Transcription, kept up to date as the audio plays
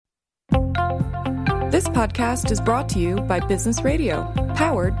This podcast is brought to you by Business Radio,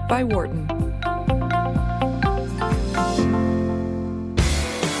 powered by Wharton.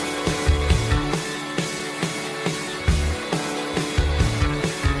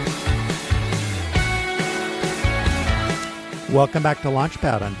 Welcome back to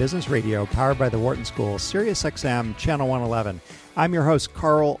Launchpad on Business Radio, powered by the Wharton School, Sirius XM, Channel 111. I'm your host,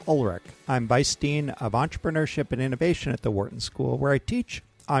 Carl Ulrich. I'm Vice Dean of Entrepreneurship and Innovation at the Wharton School, where I teach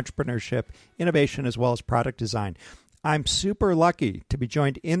entrepreneurship, innovation, as well as product design. I'm super lucky to be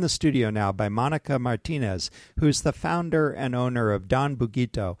joined in the studio now by Monica Martinez, who's the founder and owner of Don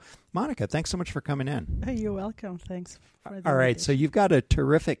Buguito. Monica, thanks so much for coming in. You're welcome. Thanks for the All right, invitation. so you've got a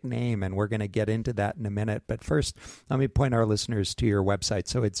terrific name, and we're going to get into that in a minute. But first, let me point our listeners to your website.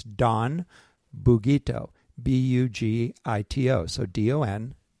 So it's Don Buguito, B-U-G-I-T-O. So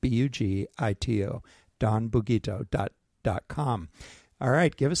D-O-N-B-U-G-I-T-O, donbuguito.com. All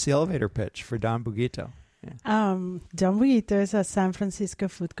right, give us the elevator pitch for Don Buguito. Yeah. Don Buguito is a San Francisco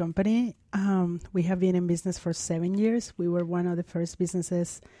food company. We have been in business for 7 years. We were one of the first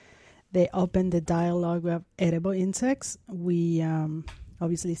businesses. They opened the dialogue of edible insects. We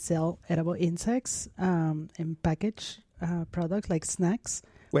obviously sell edible insects and package products like snacks.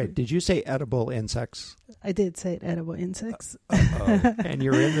 Wait, did you say edible insects? I did say edible insects. And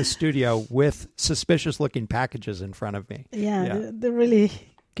you're in the studio with suspicious-looking packages in front of me. Yeah. They're really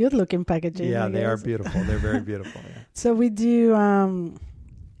good-looking packaging. Yeah, I they are guess. beautiful. They're very beautiful. Yeah. So we do,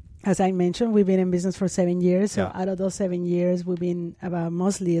 as I mentioned, we've been in business for 7 years. So Yeah. out of those 7 years, we've been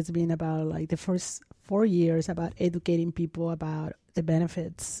mostly it's been about like the first 4 years about educating people about the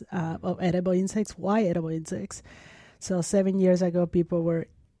benefits of edible insects. Why edible insects? So 7 years ago, people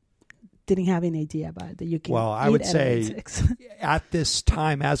didn't have any idea about that you can Well, I eat would edible say insects. at this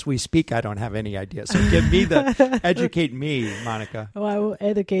time, as we speak, I don't have any idea. So educate me, Monica. Well, I will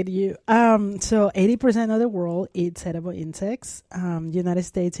educate you. So 80% of the world eats edible insects. United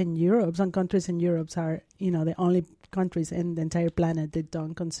States and Europe, some countries in Europe are, the only countries in the entire planet that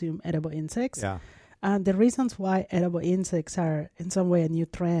don't consume edible insects. Yeah. The reasons why edible insects are in some way a new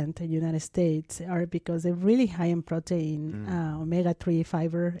trend in the United States are because they're really high in protein, omega-3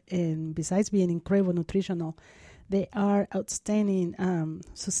 fiber, and besides being incredible nutritional, they are outstanding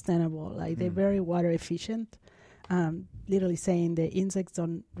sustainable. Like they're very water efficient. Literally saying the insects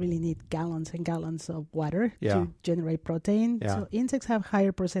don't really need gallons and gallons of water to generate protein. Yeah. So insects have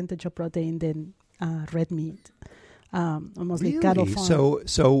higher percentage of protein than red meat. Almost Really? like cattle farm.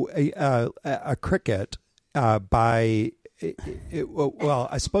 So a cricket well,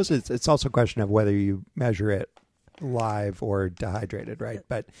 I suppose it's also a question of whether you measure it live or dehydrated, right?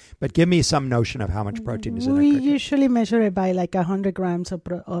 But give me some notion of how much protein is in a We cricket. usually measure it by like 100 grams of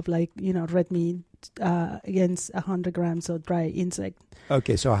red meat against 100 grams of dry insect.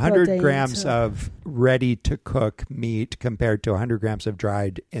 Okay, so 100 protein, grams so- of ready-to-cook meat compared to 100 grams of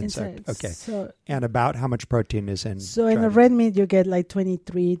dried insect. Insects. Okay, So and about how much protein is in in the dried red meat you get like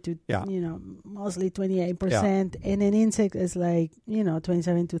 23 to Yeah. mostly 28%, and an insect is like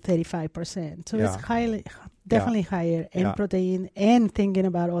 27 to 35%. So it's definitely higher in Yeah. protein. And thinking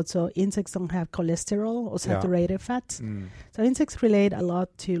about also insects don't have cholesterol or saturated fats. So insects relate a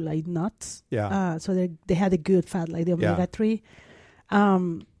lot to like nuts. Yeah. So they had a good fat like the Yeah. omega-3.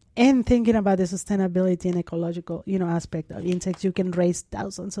 And thinking about the sustainability and ecological, aspect of insects, you can raise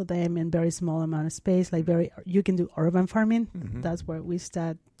thousands of them in very small amount of space. You can do urban farming. That's where we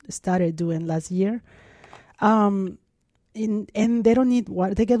started doing last year. And they don't need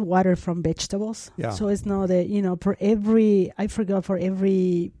water. They get water from vegetables. Yeah. So it's not that, for every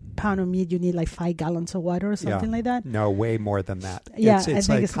pound of meat, you need like 5 gallons of water or something like that. No, way more than that. Yeah, it's I think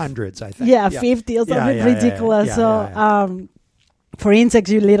like it's hundreds, I think. 50 or something Yeah, ridiculous. yeah. For insects,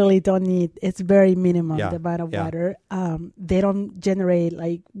 you literally don't need, it's very minimum, Yeah, the amount of yeah. water. They don't generate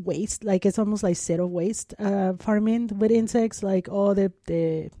like waste, like it's almost like zero waste farming with insects, like all the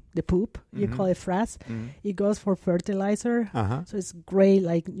poop, you call it frass. It goes for fertilizer. So it's great,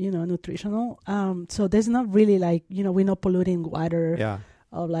 like, nutritional. So there's not really like, we're not polluting water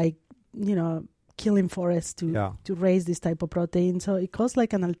of like, killing forests to raise this type of protein. So it costs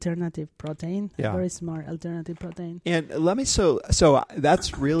like an alternative protein, a very smart alternative protein. And let me so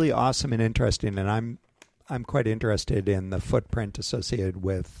that's really awesome and interesting, and I'm quite interested in the footprint associated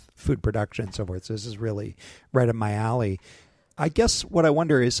with food production and so forth. So this is really right up my alley. I guess what I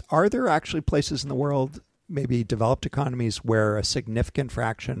wonder is, are there actually places in the world, maybe developed economies, where a significant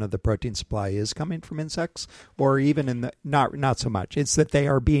fraction of the protein supply is coming from insects, or even in the not so much? It's that they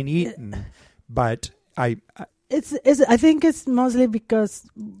are being eaten. But I think it's mostly because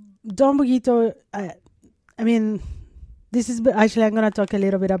Don Buguito, this is actually, I'm going to talk a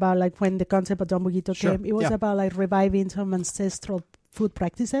little bit about like when the concept of Don Buguito Sure. came. It was about like reviving some ancestral food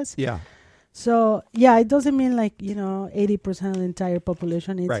practices. Yeah. So yeah, it doesn't mean like 80% of the entire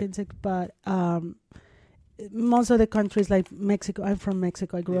population eats Right. insects, but most of the countries like Mexico. I'm from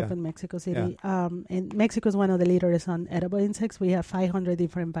Mexico. I grew up Yeah. in Mexico City. And Mexico is one of the leaders on edible insects. We have 500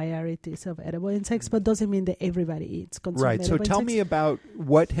 different varieties of edible insects, but doesn't mean that everybody consumes Right. So edible tell insects. me about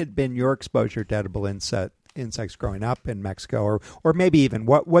what had been your exposure to edible insects growing up in Mexico, or maybe even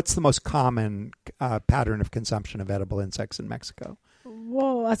what's the most common pattern of consumption of edible insects in Mexico?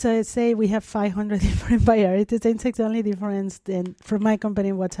 Well, as I say, we have 500 different varieties of insects. The only difference then from my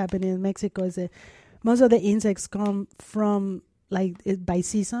company, what's happening in Mexico is that most of the insects come from by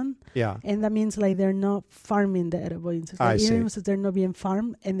season. Yeah. And that means like they're not farming the edible insects. I Like, see. even if they're not being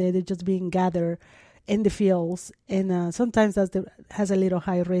farmed and they're just being gathered in the fields. And sometimes has a little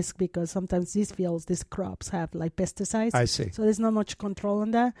high risk because sometimes these crops have like pesticides. I see. So there's not much control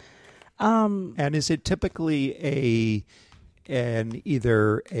on that. And is it typically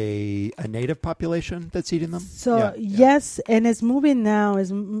either a native population that's eating them? So yes, and it's moving now.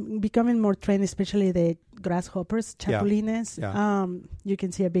 It's becoming more trend, especially the grasshoppers, chapulines. Yeah. You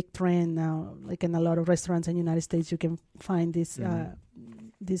can see a big trend now, like in a lot of restaurants in the United States. You can find these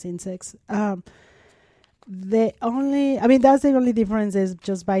insects. That's the only difference is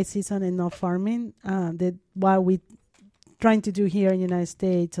just by season and not farming. What we trying to do here in the United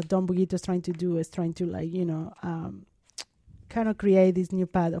States, Don Buguito is trying to kind of create this new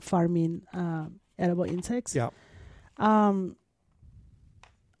path of farming edible insects. Yeah.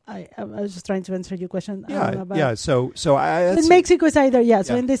 I was just trying to answer your question. Yeah. So in Mexico, it's either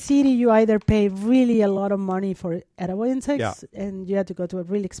So Yeah. in the city, you either pay really a lot of money for edible insects, and you have to go to a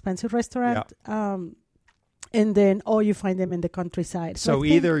really expensive restaurant. And then, or you find them in the countryside. So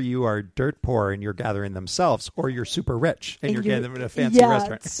either you are dirt poor and you're gathering themselves, or you're super rich and you're getting them in a fancy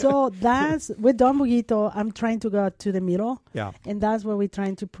restaurant. So that's, with Don Buguito, I'm trying to go to the middle. Yeah. And that's where we're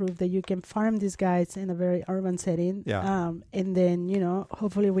trying to prove that you can farm these guys in a very urban setting. Yeah. And then,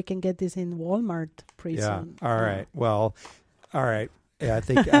 hopefully we can get this in Walmart pretty soon. All right. Well, all right. Yeah,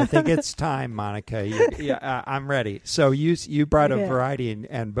 I think it's time, Monica. I'm ready. So you brought a variety,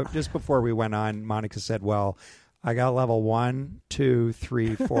 but just before we went on, Monica said, "Well, I got level 1, 2,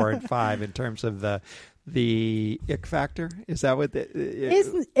 3, 4, and 5 in terms of the ick factor." Is that what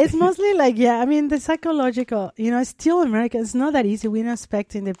it's mostly like the psychological. Still America. It's not that easy. We're not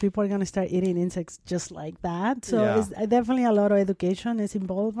expecting that people are going to start eating insects just like that. So it's definitely a lot of education is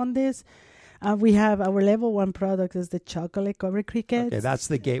involved on this. We have our level 1 product is the chocolate covered cricket. Okay, that's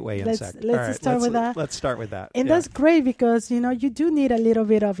the gateway insect. Let's start with that. Let's start with that. And that's great because, you do need a little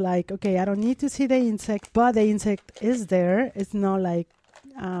bit of like, okay, I don't need to see the insect, but the insect is there. It's not like,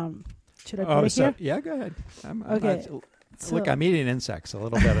 should I put it here? Yeah, go ahead. Okay. Look, I'm eating insects a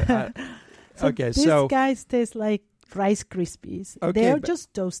little bit. These guys taste like Rice Krispies. Okay, They're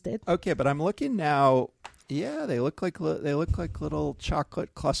just toasted. Okay, but I'm looking now. Yeah, they look like little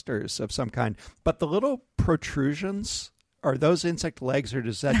chocolate clusters of some kind. But the little protrusions, are those insect legs, or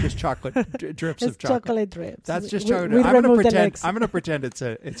is that just chocolate drips of chocolate? It's chocolate drips. That's just chocolate. We I'm going to pretend it's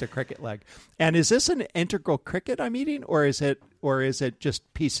a cricket leg. And is this an integral cricket I'm eating, or is it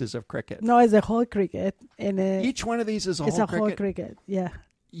just pieces of cricket? No, it's a whole cricket. And each one of these is it's whole a whole cricket. Yeah.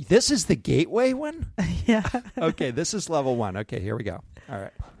 This is the gateway one? Yeah. Okay, this is level 1. Okay, here we go. All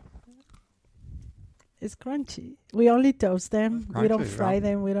right. It's crunchy. We only toast them. Crunchy, we don't fry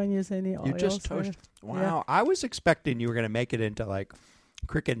them. We don't use any oil. You just toast. Wow. Yeah. I was expecting you were going to make it into like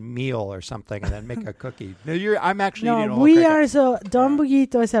cricket meal or something and then make a cookie. No, I'm actually eating a whole cricket. Don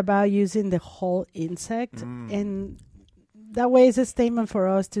Buguito is about using the whole insect. And that way it's a statement for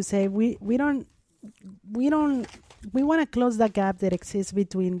us to say we want to close that gap that exists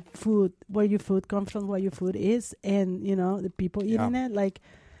between food, where your food comes from, what your food is, and, the people eating it. Like,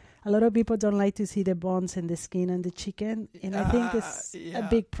 a lot of people don't like to see the bones and the skin and the chicken, and I think there's a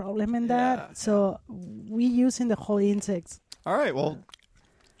big problem in that. So we using the whole insects. All right. Well,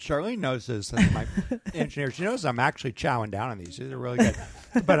 Charlene knows this. My engineer. She knows I'm actually chowing down on these. These are really good.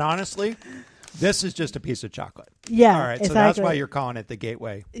 But honestly, this is just a piece of chocolate. Yeah. All right. So exactly. that's why you're calling it the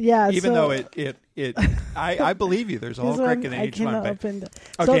gateway. Yeah. Even though I believe you. There's a whole cricket in each one.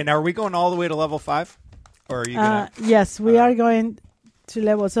 Okay. Now are we going all the way to level 5, or are you gonna? Yes, we are going to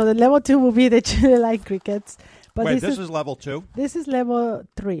level. So the level 2 will be the chili-like crickets. But wait, this is level 2? This is level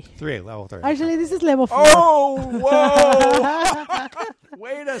 3. Level 3. Actually, this is level 4. Oh, whoa!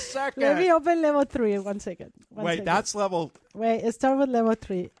 Wait a second. Let me open level 3. 1 second. Wait, that's level. Wait, start with level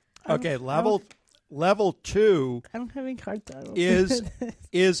 3. Okay, level level 2 I'm having hard time.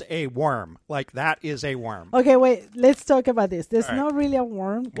 is a worm. Like that is a worm. Okay, wait. Let's talk about this. There's All right. not really a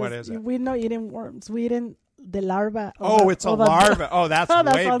worm. What is it? We're not eating worms. We're eating the larva. It's a larva. Oh, that's Oh,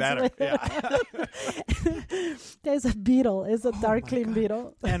 that way sounds better. way- Yeah. There's a beetle. It's a darkling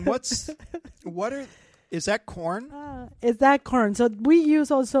beetle. And is that corn? Is that corn? So we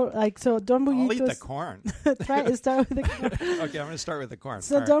use also Don I'll eat the Bullitos. corn. Start with the corn. Okay, I'm going to start with the corn.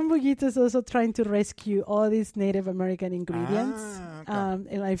 So All right. Don Bullitos is also trying to rescue all these Native American ingredients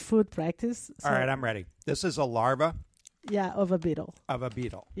Okay. in like food practice. So, All right, I'm ready. This is a larva yeah, of a beetle. of a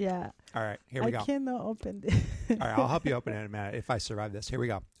beetle. Yeah. All right, here we go. I cannot open this. All right, I'll help you open it in a minute if I survive this. Here we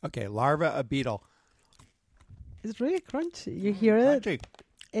go. Okay, larva of beetle. It's really crunchy. You hear it? Crunchy.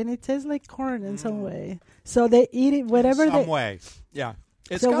 And it tastes like corn in some way. So they eat it whatever In some they way. Yeah.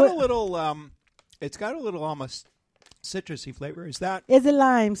 It's So got what- a little almost citrusy flavor. Is that It's a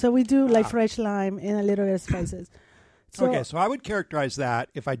lime. So we do like fresh lime and a little bit of spices. So okay? So I would characterize that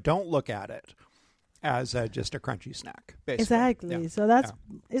if I don't look at it as just a crunchy snack. Basically. exactly. Yeah. So that's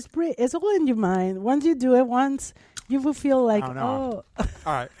it's all in your mind. Once you do it once, you will feel like, Oh, no. oh.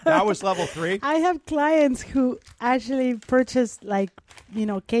 All right, that was level 3. I have clients who actually purchase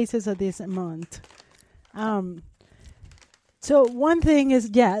cases of this a month. So one thing is,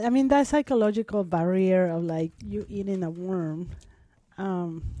 that psychological barrier of like you eating a worm.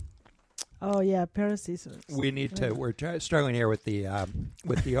 Pair of scissors. We need to. We're struggling here with the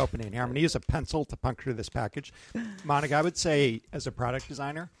opening here. I'm going to use a pencil to puncture this package. Monica, I would say as a product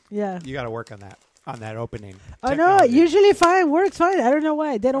designer, Yeah. you got to work on that opening. Oh no, technology. usually works fine. I don't know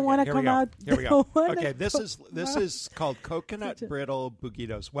why they don't Okay, want to here come we go. out. Here we They go. don't wanna Okay, this come is called coconut brittle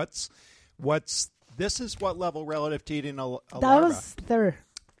bugitos. This is what level relative to eating a That larva? was third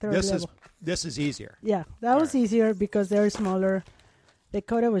level. This is easier. Yeah, that was easier because they're smaller. They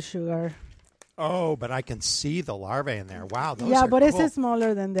coated with sugar. Oh, but I can see the larvae in there. Wow, those Yeah, are but cool. it's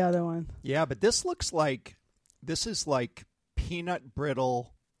smaller than the other one. Yeah, but this is like peanut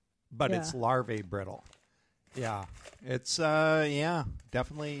brittle, but it's larvae brittle. Yeah, it's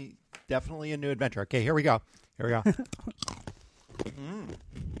definitely a new adventure. Okay, here we go.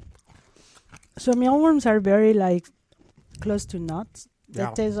 So mealworms are very like close to nuts. They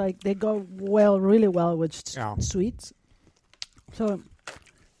Yeah. taste like they go really well with Yeah. sweets. So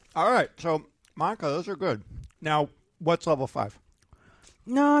All right, so Monica, those are good. Now, what's level 5?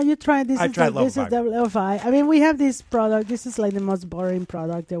 no, you try this. I tried level this 5. is the level 5. I mean, we have this product. This is like the most boring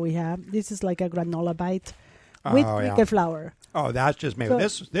product that we have. This is like a granola bite with Oh, yeah. cricket flour. Oh, that's just maybe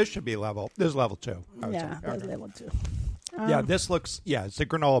So- this should be level. This is level 2. I would Yeah, say. that's Okay. level 2. Yeah, this looks. Yeah, it's a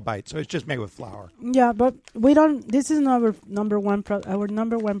granola bite, so it's just made with flour. Yeah, but we don't. This is our number one. Our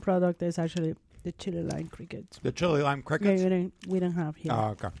number one product is actually the chili lime crickets. The chili lime Yeah, crickets. we don't have here.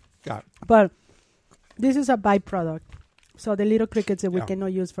 Oh, okay, got it. But this is a byproduct. So the little crickets that we Yeah.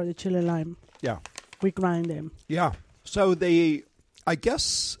 cannot use for the chili lime, Yeah, we grind them. yeah. So I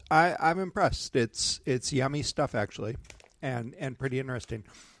guess I'm impressed. It's yummy stuff actually, and pretty interesting.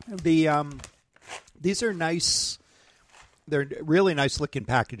 These are nice. They're really nice looking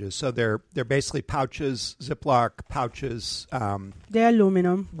packages. So they're basically pouches, Ziploc pouches They're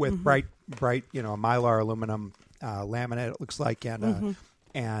aluminum. with bright, Mylar aluminum laminate. It looks like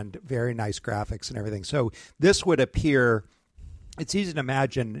and very nice graphics and everything. So this would appear. It's easy to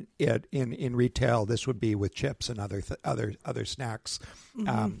imagine it in retail. This would be with chips and other snacks.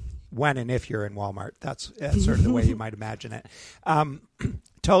 When and if you're in Walmart, that's sort of the way you might imagine it.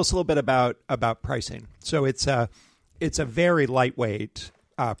 Tell us a little bit about pricing. So it's a very lightweight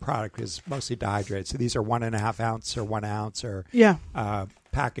product. It's mostly dehydrated. So these are 1.5 ounce or 1 ounce or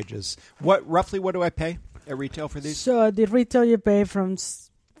packages. What do I pay at retail for these? So the retail you pay from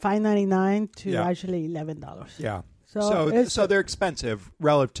 $5.99 to Yeah. actually $11. Yeah. So So they're expensive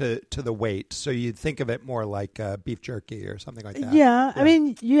relative to the weight. So you'd think of it more like beef jerky or something like that. Yeah, I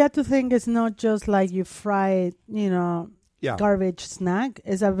mean, you have to think it's not just like you fry, Yeah. garbage snack.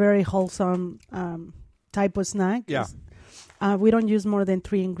 It's a very wholesome type of snack. Yeah. We don't use more than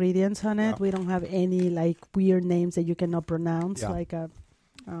 3 ingredients on it. Yeah. We don't have any like weird names that you cannot pronounce, Yeah. like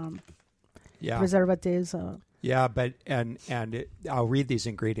Yeah. preservatives. Yeah, but I'll read these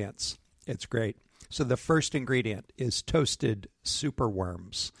ingredients. It's great. So the first ingredient is toasted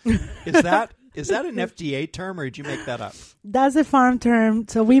superworms. Is that an FDA term, or did you make that up? That's a farm term.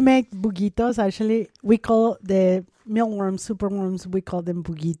 So we make bugitos. Actually, we call the mealworms, superworms. We call them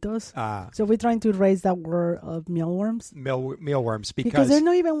bugitos. So we're trying to raise that word of mealworms Mealworms because they're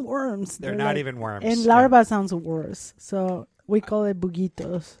not even worms. they're not even worms. And larva sounds worse. So we call it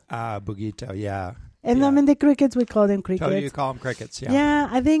bugitos. Bugito, yeah. And I mean, the crickets, we call them crickets. Totally, you call them crickets, yeah. Yeah,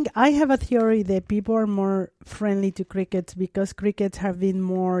 I think I have a theory that people are more friendly to crickets because crickets have been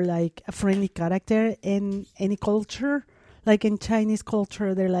more like a friendly character in any culture. Like in Chinese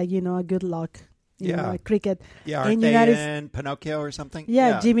culture, they're like, a good luck. You know, a cricket. Yeah, aren't they in Pinocchio or something?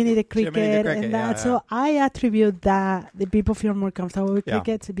 Yeah, Jiminy the Cricket, and that. Yeah. So I attribute that the people feel more comfortable with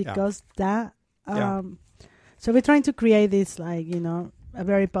crickets because that. So we're trying to create this, like, a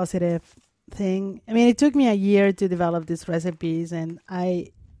very positive thing. I mean, it took me a year to develop these recipes, and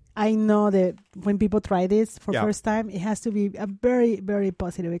I know that when people try this for first time, it has to be a very, very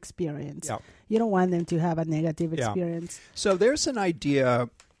positive experience. Yeah. You don't want them to have a negative experience. So there's an idea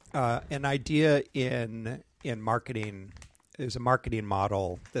in marketing. There's a marketing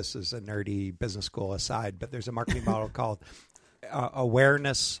model. This is a nerdy business school aside, but there's a marketing model called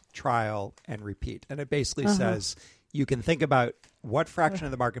awareness, trial, and repeat. And it basically says you can think about what fraction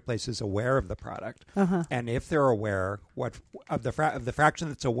of the marketplace is aware of the product, and if they're aware, what of the fraction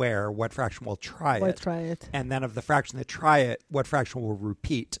that's aware, what fraction will try it, and then of the fraction that try it, what fraction will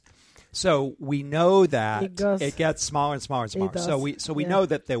repeat. So we know that it gets smaller and smaller and smaller. So we know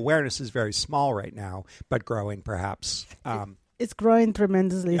that the awareness is very small right now, but growing perhaps. It's growing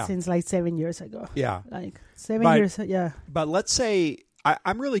tremendously since like 7 years ago. Yeah, like 7 years. Yeah. But let's say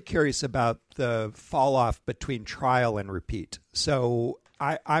I'm really curious about the fall off between trial and repeat. So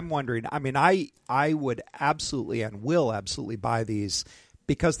I'm wondering. I mean, I would absolutely and will absolutely buy these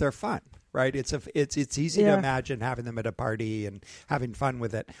because they're fun. Right, it's easy to imagine having them at a party and having fun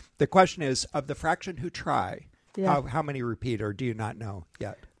with it. The question is, of the fraction who try, how many repeat, or do you not know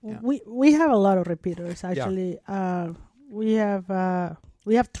yet? Yeah. We have a lot of repeaters actually. Yeah.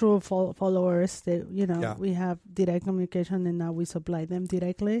 We have true followers that we have direct communication, and now we supply them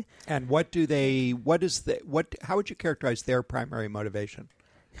directly. And how would you characterize their primary motivation?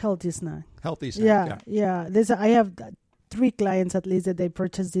 Healthy snack. Healthy snack. Yeah. I have 3 clients at least that they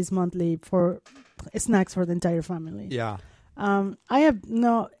purchase this monthly for snacks for the entire family. Yeah. I have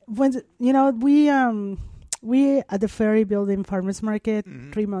we at the Ferry building farmers market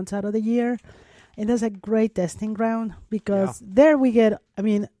 3 months out of the year, and that's a great testing ground because there we get. I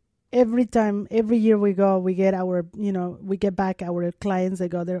mean, every year we go, we get we get back our clients that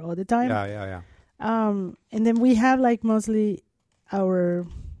go there all the time. Yeah. And then we have like mostly our,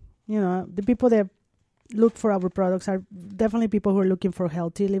 the people that look for our products are definitely people who are looking for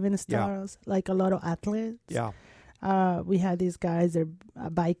healthy living styles, like a lot of athletes. Yeah. We had these guys, they're a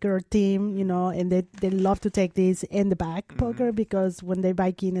biker team, and they love to take this in the backpacker because when they're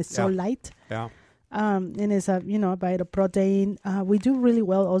biking, it's so light. Yeah. And it's a bite of protein. We do really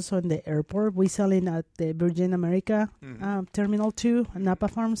well also in the airport. We sell in at the Virgin America Terminal 2, Napa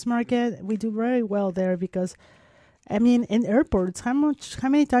Farms Market. We do very well there because, I mean, in airports, how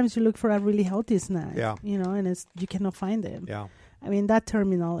many times you look for a really healthy snack? Yeah. And you cannot find them. Yeah. I mean, that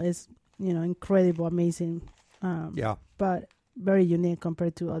terminal is, incredible, amazing. But very unique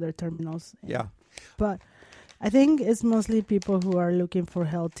compared to other terminals. Yeah. But I think it's mostly people who are looking for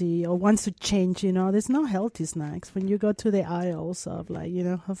healthy or wants to change, There's no healthy snacks. When you go to the aisles of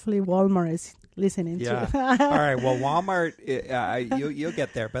hopefully Walmart is listening to. All right. Well, Walmart, you'll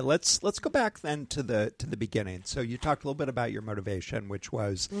get there. But let's go back then to the beginning. So you talked a little bit about your motivation, which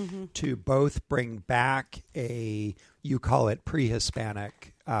was to both bring back you call it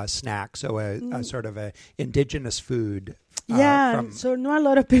pre-Hispanic snack, so a sort of a indigenous food. So not a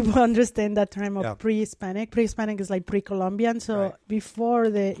lot of people understand that term of pre-Hispanic. Pre-Hispanic is like pre-Columbian. So before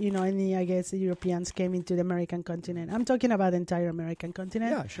the the Europeans came into the American continent. I'm talking about the entire American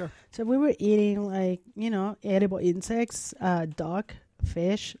continent. Yeah, sure. So we were eating edible insects, duck,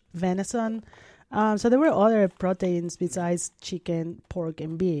 fish, venison. So there were other proteins besides chicken, pork,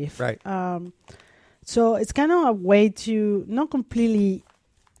 and beef. Right. So it's kind of a way to not completely,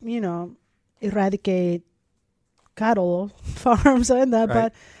 eradicate cattle farms and that,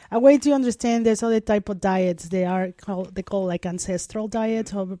 but a way to understand there's other type of diets. They call like ancestral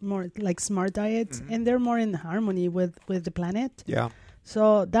diets or more like smart diets, and they're more in harmony with the planet. Yeah.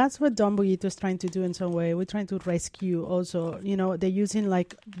 So that's what Don Bullito is trying to do in some way. We're trying to rescue also, they're using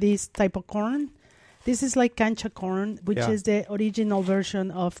like this type of corn. This is like cancha corn, which is the original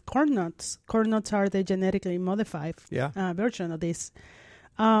version of corn nuts. Corn nuts are the genetically modified version of this.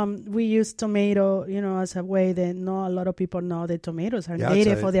 We use tomato, as a way that not a lot of people know that tomatoes are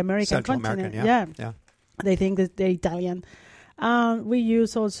native for the American continent. Yeah. They think that they're Italian. We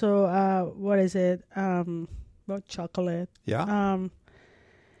use also, chocolate. Yeah.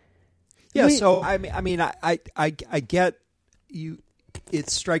 So I mean, I get you. It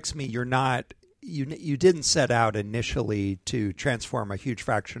strikes me you're not you didn't set out initially to transform a huge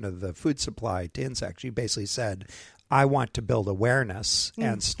fraction of the food supply to insects. You basically said, I want to build awareness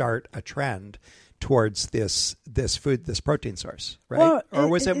and start a trend towards this protein source, right? Well, or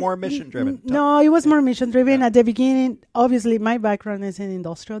was it more mission driven? No, it was more mission driven. At the beginning, obviously my background is in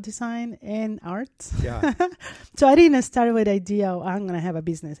industrial design and arts. Yeah. So I didn't start with the idea of I'm going to have a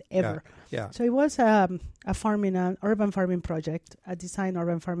business ever. Yeah. So it was an urban farming project, a design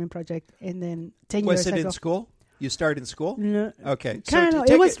urban farming project. And then 10 years ago. Was it in school? You started in school? No. Okay. Kind of.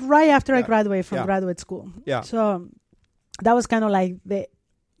 It was right after I graduated from graduate school. Yeah. So that was kind of like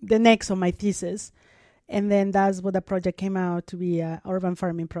the next of my thesis. And then that's what the project came out to be, an urban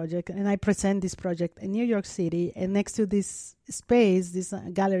farming project. And I present this project in New York City. And next to this space, this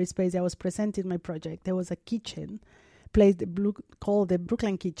gallery space, I was presenting my project. There was a kitchen place called the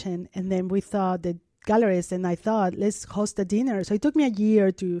Brooklyn Kitchen. And then we thought, the gallerist and I thought, let's host a dinner. So it took me a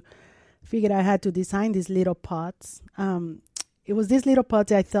year to figure I had to design these little pots. It was these little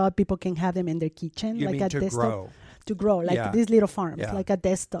pots I thought people can have them in their kitchen. You like mean a to desktop. grow? To grow, like these little farms, like a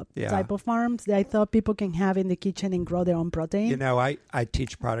desktop Yeah. type of farms that I thought people can have in the kitchen and grow their own protein. You know, I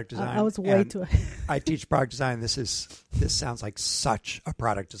teach product design. I was way too... I teach product design. This sounds like such a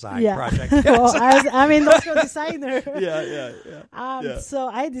product design Yeah. project. Well, I'm an industrial designer. Yeah. So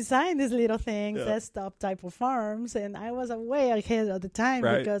I designed these little things, desktop type of farms, and I was way ahead of the time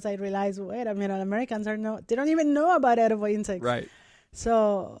because I realized, wait a minute, Americans they don't even know about edible insects. Right.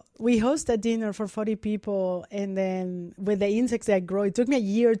 So we hosted dinner for 40 people, and then with the insects that I grow, it took me a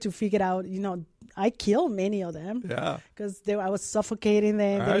year to figure out, I killed many of them. Yeah. Because I was suffocating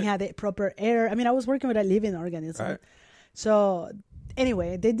them. They didn't have the proper air. I mean, I was working with a living organism. Right. So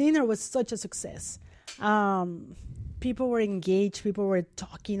anyway, the dinner was such a success. People were engaged. People were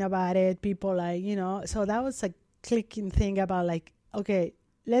talking about it. People so that was a clicking thing about okay,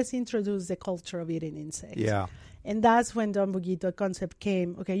 let's introduce the culture of eating insects. Yeah. And that's when Don Buguito concept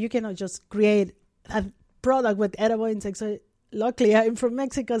came. Okay, you cannot just create a product with edible insects. So luckily, I'm from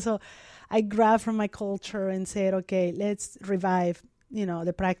Mexico, so I grabbed from my culture and said, okay, let's revive,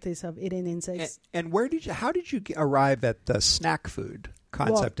 the practice of eating insects. And how did you arrive at the snack food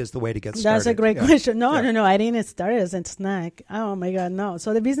concept as the way to get started? That's a great question. No, I didn't start as a snack. Oh my God, no.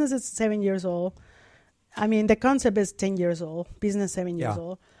 So the business is 7 years old. I mean, the concept is 10 years old. Business 7 years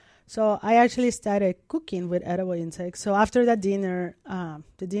old. So I actually started cooking with edible insects. So after that dinner,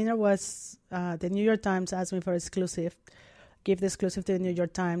 the dinner was the New York Times asked me for exclusive, give the exclusive to the New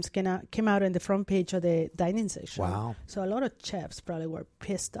York Times, came out on the front page of the dining section. Wow. So a lot of chefs probably were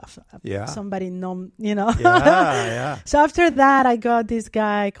pissed off. Yeah. Somebody Yeah. So after that, I got this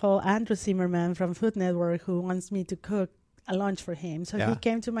guy called Andrew Zimmerman from Food Network who wants me to cook a lunch for him. So he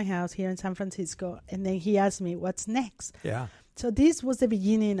came to my house here in San Francisco, and then he asked me, what's next? Yeah. So this was the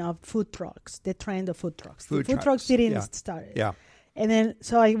beginning of food trucks, the trend of food trucks. Food trucks didn't start. Yeah. And then,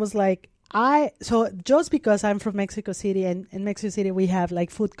 so I was like, so just because I'm from Mexico City, and in Mexico City we have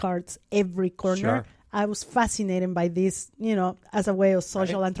food carts every corner, Sure. I was fascinated by this, as a way of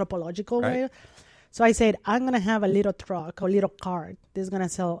social anthropological way. So I said, I'm going to have a little truck or little cart that's going to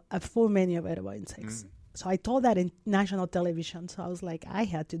sell a full menu of edible insects. So I told that in national television. So I was like, I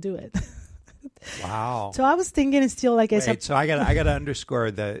had to do it. Wow. So I was thinking still so I got to underscore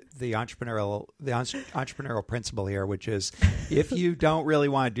the entrepreneurial principle here, which is if you don't really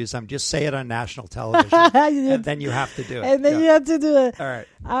want to do something, just say it on national television, and then you have to do it. And then you have to do it. All right.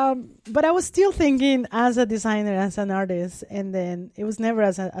 But I was still thinking as a designer, as an artist, and then it was never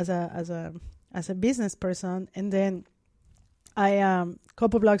as a business person. And then I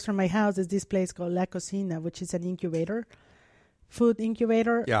couple blocks from my house is this place called La Cocina, which is an incubator. Food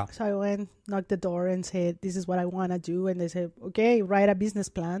incubator. Yeah. So I went, knocked the door and said, this is what I want to do. And they said, okay, write a business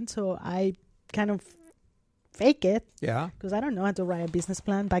plan. So I kind of fake it. Yeah. Because I don't know how to write a business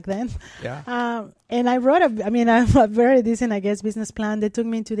plan back then. Yeah. And I wrote I'm a very decent, I guess, business plan. They took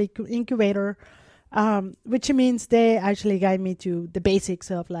me into the incubator, which means they actually guide me to the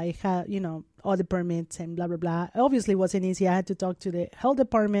basics of how, all the permits and blah, blah, blah. Obviously, it wasn't easy. I had to talk to the health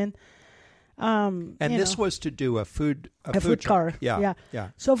department. And this was to do a food car. Yeah.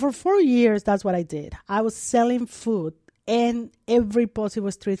 So for 4 years, that's what I did. I was selling food in every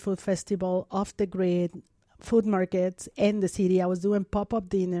possible street food festival, off the grid, food markets in the city. I was doing pop-up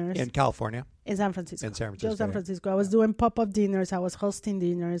dinners. In California? In San Francisco. In San Francisco. Just San Francisco. I was doing pop-up dinners. I was hosting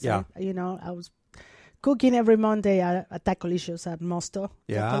dinners. Yeah. I was cooking every Monday at Tacolicious at Mosto.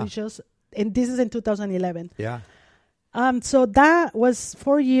 Yeah. Tacolicious. And this is in 2011. Yeah. So that was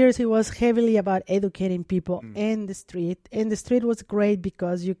 4 years. It was heavily about educating people in the street. And the street was great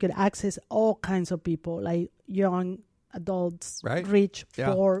because you could access all kinds of people, like young adults, right. rich,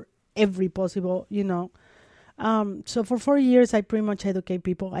 Yeah. poor, every possible, So for 4 years, I pretty much educate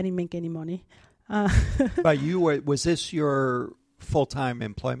people. I didn't make any money. But was this your full-time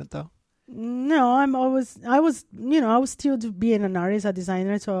employment though? No, I was still being an artist, a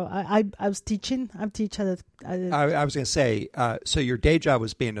designer. So I was teaching. I teach at I was going to say, so your day job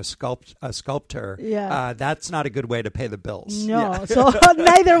was being a sculptor. Yeah. That's not a good way to pay the bills. No, Yeah. so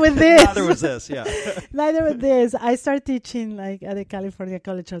neither with this. Neither was this, yeah. Neither with this. I started teaching like at the California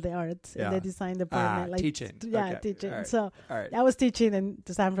College of the Arts in Yeah. the design department. Like teaching. Yeah, Okay. teaching. All right. So All right. I was teaching in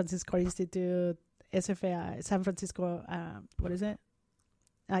the San Francisco Institute, SFAI, San Francisco, what is it?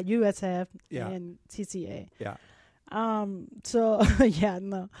 USF Yeah. and CCA. Yeah. So yeah,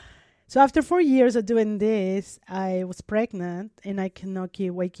 no. So after 4 years of doing this, I was pregnant and I cannot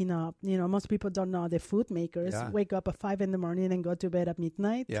keep waking up. Most people don't know the food makers wake up at 5 a.m. and go to bed at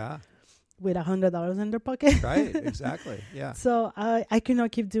midnight. Yeah. With $100 in their pocket. Right. Exactly. Yeah. So I could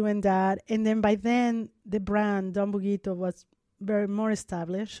not keep doing that. And then by then the brand Don Buguito was very more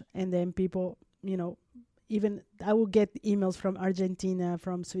established. And then people, even I would get emails from Argentina,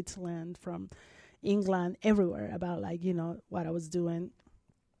 from Switzerland, from England, everywhere about what I was doing.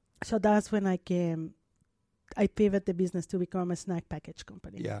 So that's when I pivot the business to become a snack package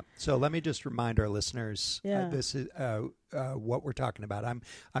company. Yeah. So let me just remind our listeners, Yeah. this is what we're talking about. I'm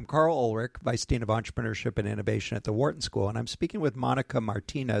Carl Ulrich, Vice Dean of Entrepreneurship and Innovation at the Wharton School, and I'm speaking with Monica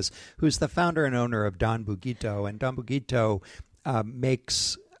Martinez, who's the founder and owner of Don Buguito. And Don Buguito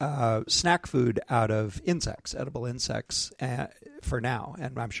makes snack food out of insects, edible insects, for now.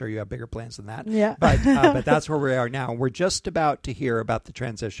 And I'm sure you have bigger plans than that. Yeah. But that's where we are now. We're just about to hear about the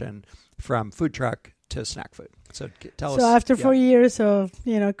transition from food truck to snack food. So tell us. So after 4 years of,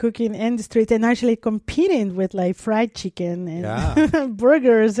 cooking in the street and actually competing with like fried chicken and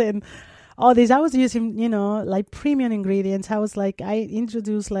burgers and all this, I was using, like premium ingredients. I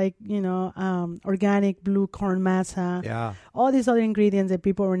introduced organic blue corn masa. Yeah. All these other ingredients that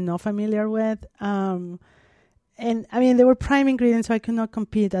people were not familiar with. And I mean, they were prime ingredients, so I could not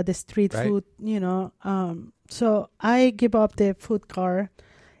compete at the street food, So I give up the food car.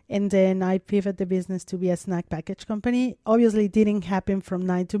 And then I pivot the business to be a snack package company. Obviously, it didn't happen from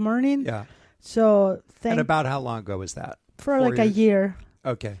night to morning. Yeah. So and about how long ago was that? For like a year.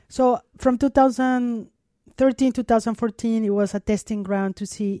 Okay. So from 2013, 2014, it was a testing ground to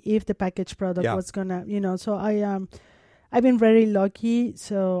see if the packaged product was gonna, So I've been very lucky.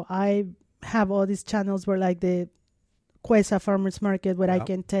 So I have all these channels where like the Cuesa Farmers Market where I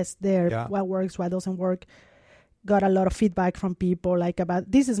can test there what works, what doesn't work. Got a lot of feedback from people like about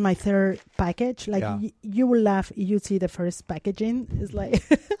this is my third package. Like you will laugh if you see the first packaging. It's like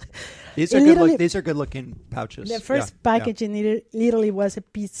these are good looking pouches. The first packaging literally was a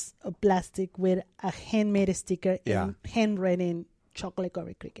piece of plastic with a handmade sticker and handwritten chocolate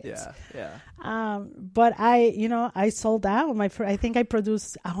covered crickets. But I sold out I think I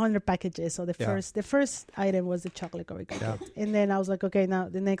produced 100 packages. So the first item was the chocolate covered crickets, and then I was like, okay, now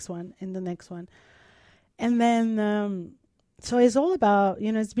the next one and the next one. And then, so it's all about,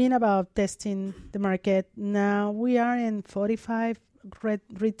 it's been about testing the market. Now we are in 45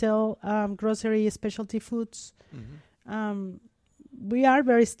 retail, grocery, specialty foods. Mm-hmm. We are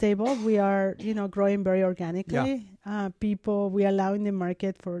very stable. We are, growing very organically. We are allowing the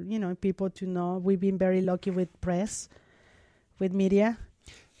market for, people to know. We've been very lucky with press, with media.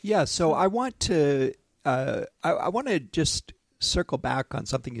 Yeah. So I want to, I want to just circle back on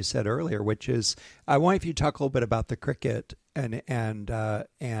something you said earlier, which is I want if you talk a little bit about the cricket and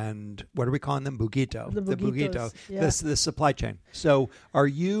what are we calling them? Buguito. The Buguito. The supply chain. So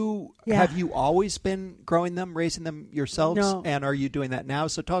have you always been growing them, raising them yourselves? No. And are you doing that now?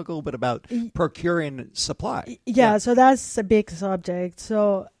 So talk a little bit about procuring supply. Yeah. So that's a big subject.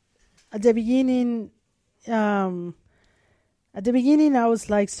 So at the beginning, I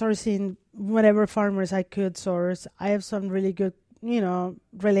was like sourcing whatever farmers I could source. I have some really good,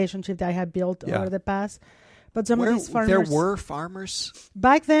 relationship that I have built over the past. But some of these farmers... There were farmers?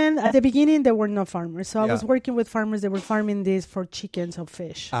 Back then, at the beginning, there were no farmers. So I was working with farmers that were farming this for chickens or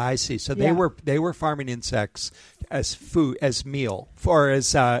fish. I see. So they were farming insects as food, as meal, or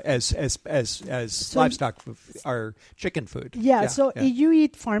as livestock or chicken food. If you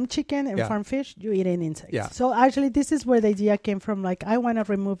eat farm chicken and farm fish, you eat an insect. Yeah. So actually, this is where the idea came from. Like, I want to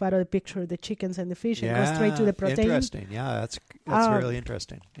remove out of the picture the chickens and the fish and go straight to the protein. Interesting. Yeah, that's really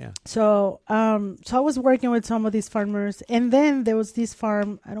interesting. Yeah. So I was working with some of these farmers, and then there was this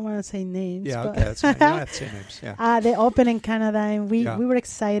farm. I don't want to say names. Yeah, but okay, that's fine. You don't have to say names. Yeah. They opened in Canada, and we were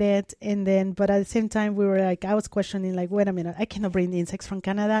excited. And then, but at the same time, we were like, I was questioning, like, wait a minute, I cannot bring the insects from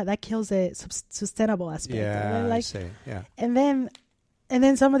Canada. That kills the sustainable aspect. Yeah, like, I see. Yeah. And then And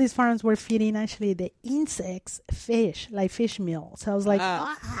then some of these farms were feeding actually the insects fish, like fish meal. So I was like,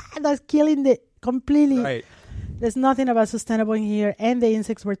 that's killing the completely. Right. There's nothing about sustainable in here. And the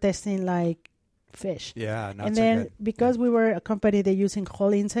insects were tasting like fish. Yeah, not and so then good. because we were a company that using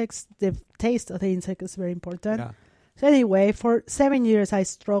whole insects, the taste of the insect is very important. Yeah. So anyway, for 7 years, I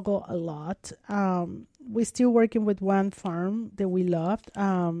struggled a lot. We're still working with one farm that we loved.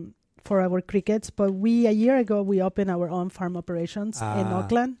 For our crickets, but a year ago we opened our own farm operations in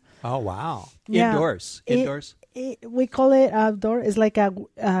Auckland. Oh wow! Yeah. Indoors. We call it outdoor. It's like a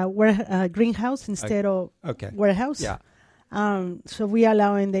greenhouse instead of warehouse. Yeah. So we are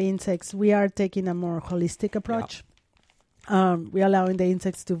allowing the insects. We are taking a more holistic approach. Yeah. We are allowing the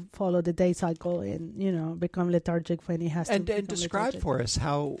insects to follow the day cycle and become lethargic when it has to. And describe lethargic. For us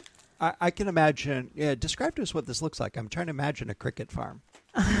how I can imagine. Yeah, describe to us what this looks like. I'm trying to imagine a cricket farm.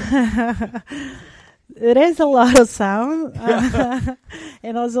 It is a lot of sound,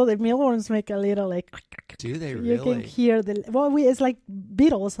 and also the mealworms make a little like. Do they really? You can hear it's like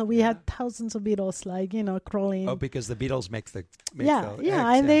beetles. So we had thousands of beetles, like crawling. Oh, because the beetles make the eggs,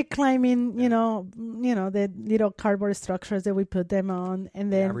 and they climb in. The little cardboard structures that we put them on,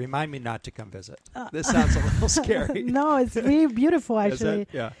 and then remind me not to come visit. This sounds a little scary. No, it's really beautiful actually.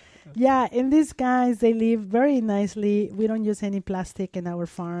 Yeah. Yeah, and these guys, they live very nicely. We don't use any plastic in our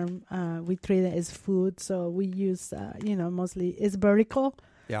farm. We treat it as food, so we use, mostly it's vertical.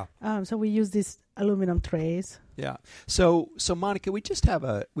 Yeah. So we use these aluminum trays. Yeah. So Monica, we just have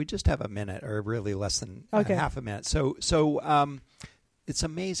a minute, or really less than half a minute. So it's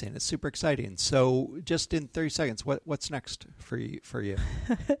amazing. It's super exciting. So just in 30 seconds, what's next for you?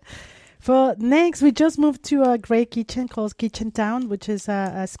 For next, we just moved to a great kitchen called Kitchen Town, which is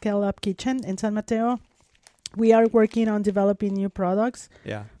a scale-up kitchen in San Mateo. We are working on developing new products.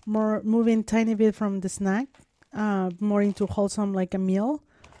 Yeah. More moving tiny bit from the snack, more into wholesome like a meal,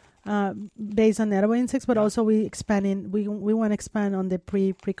 based on edible insects. But also we expanding. We want to expand on the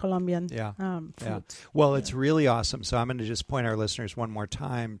pre-Columbian food. Yeah. Well, it's really awesome. So I'm going to just point our listeners one more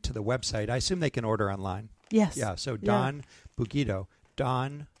time to the website. I assume they can order online. Yes. Yeah. So Don Bugito,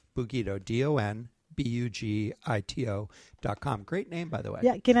 DonBugito.com. Great name, by the way.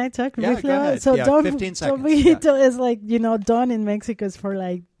 Yeah, can I talk go briefly? ahead. So Don 15 seconds. Don Bugito is like, Don in Mexico is for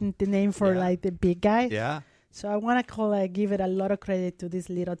like the name for like the big guy. Yeah. So I want to give it a lot of credit to this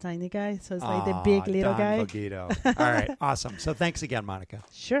little tiny guy. So it's like the big little guy. Don Bugito. All right. Awesome. So thanks again, Monica.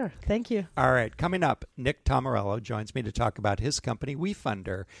 Sure. Thank you. All right. Coming up, Nick Tomarello joins me to talk about his company,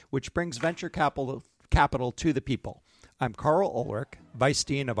 WeFunder, which brings venture capital to the people. I'm Carl Ulrich, Vice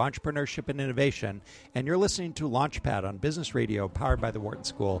Dean of Entrepreneurship and Innovation, and you're listening to Launchpad on Business Radio, powered by the Wharton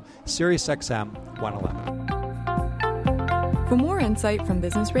School, Sirius XM 111. For more insight from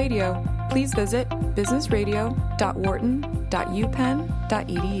Business Radio, please visit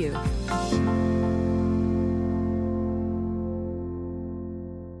businessradio.wharton.upenn.edu.